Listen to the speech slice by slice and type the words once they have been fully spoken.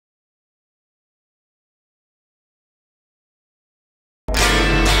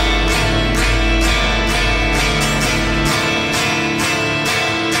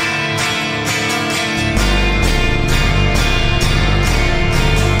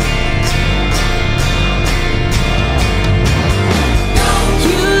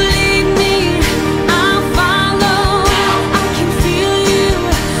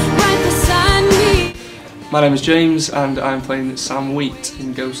My name is James and I'm playing Sam Wheat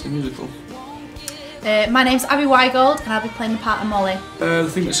in Ghost the Musical. My name's Abby Weigold and I'll be playing the part of Molly. The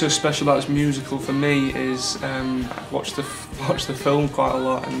thing that's so special about this musical for me is I've watched the film quite a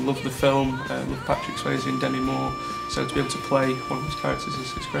lot and love the film, love Patrick Swayze and Demi Moore, so to be able to play one of those characters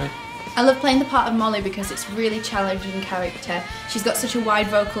is great. I love playing the part of Molly because it's a really challenging character. She's got such a wide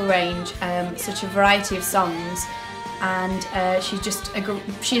vocal range, such a variety of songs, and she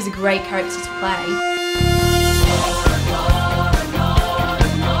is a great character to play.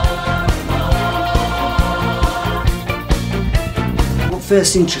 What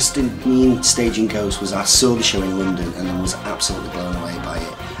first interested me in staging Ghost was I saw the show in London and I was absolutely blown away by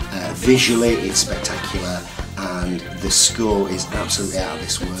it. Visually it's spectacular and the score is absolutely out of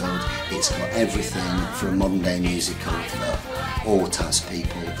this world. It's got everything for a modern day musical for all types of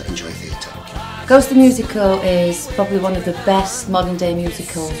people that enjoy theatre. Ghost the Musical is probably one of the best modern day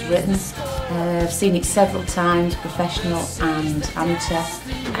musicals written. I've seen it several times, professional and amateur.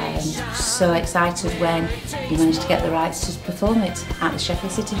 I'm so excited when we managed to get the rights to perform it at the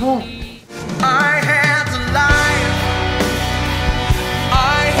Sheffield City Hall. I had the life,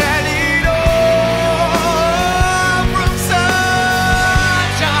 I had it all from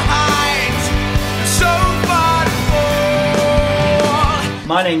such a height, so far to fall.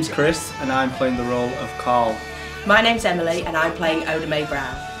 My name's Chris and I'm playing the role of Carl. My name's Emily and I'm playing Oda Mae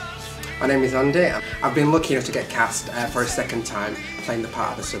Brown. My name is Andy. I've been lucky enough to get cast for a second time playing the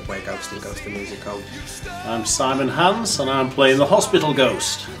part of the subway ghost in Ghost the Musical. I'm Simon Hans and I'm playing the hospital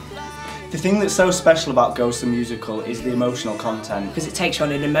ghost. The thing that's so special about Ghost the Musical is the emotional content. Because it takes you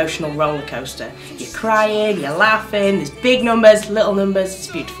on an emotional roller coaster. You're crying, you're laughing, there's big numbers, little numbers, it's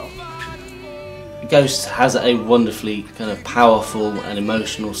beautiful. Ghost has a wonderfully kind of powerful and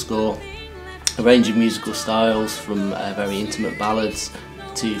emotional score. A range of musical styles from very intimate ballads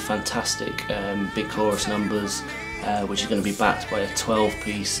to fantastic big chorus numbers, which are going to be backed by a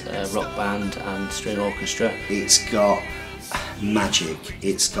 12-piece rock band and string orchestra. It's got magic,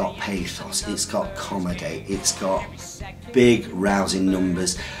 it's got pathos, it's got comedy, it's got big rousing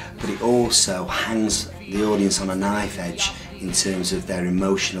numbers, but it also hangs the audience on a knife edge in terms of their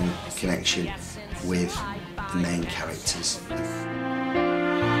emotional connection with the main characters.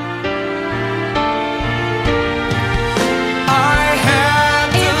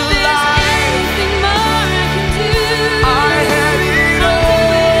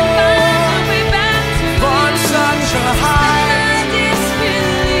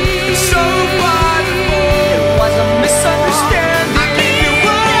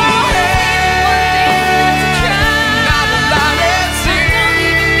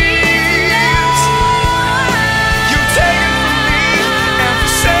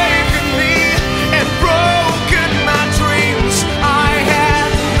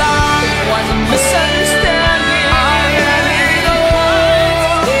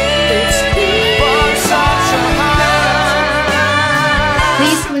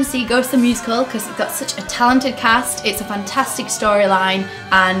 See Ghost the Musical because it's got such a talented cast, it's a fantastic storyline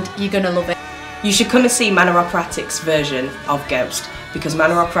and you're gonna love it. You should come and see Manor Operatic's version of Ghost because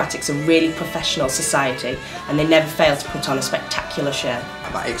Manor Operatic's a really professional society and they never fail to put on a spectacular show.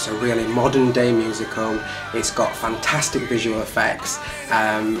 It's a really modern day musical, it's got fantastic visual effects,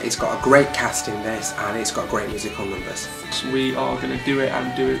 it's got a great cast in this and it's got great musical numbers. We are going to do it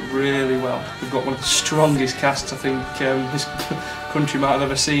and do it really well. We've got one of the strongest casts I think this country might have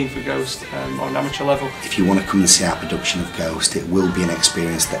ever seen for Ghost on an amateur level. If you want to come and see our production of Ghost, it will be an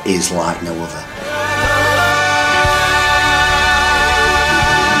experience that is like no other.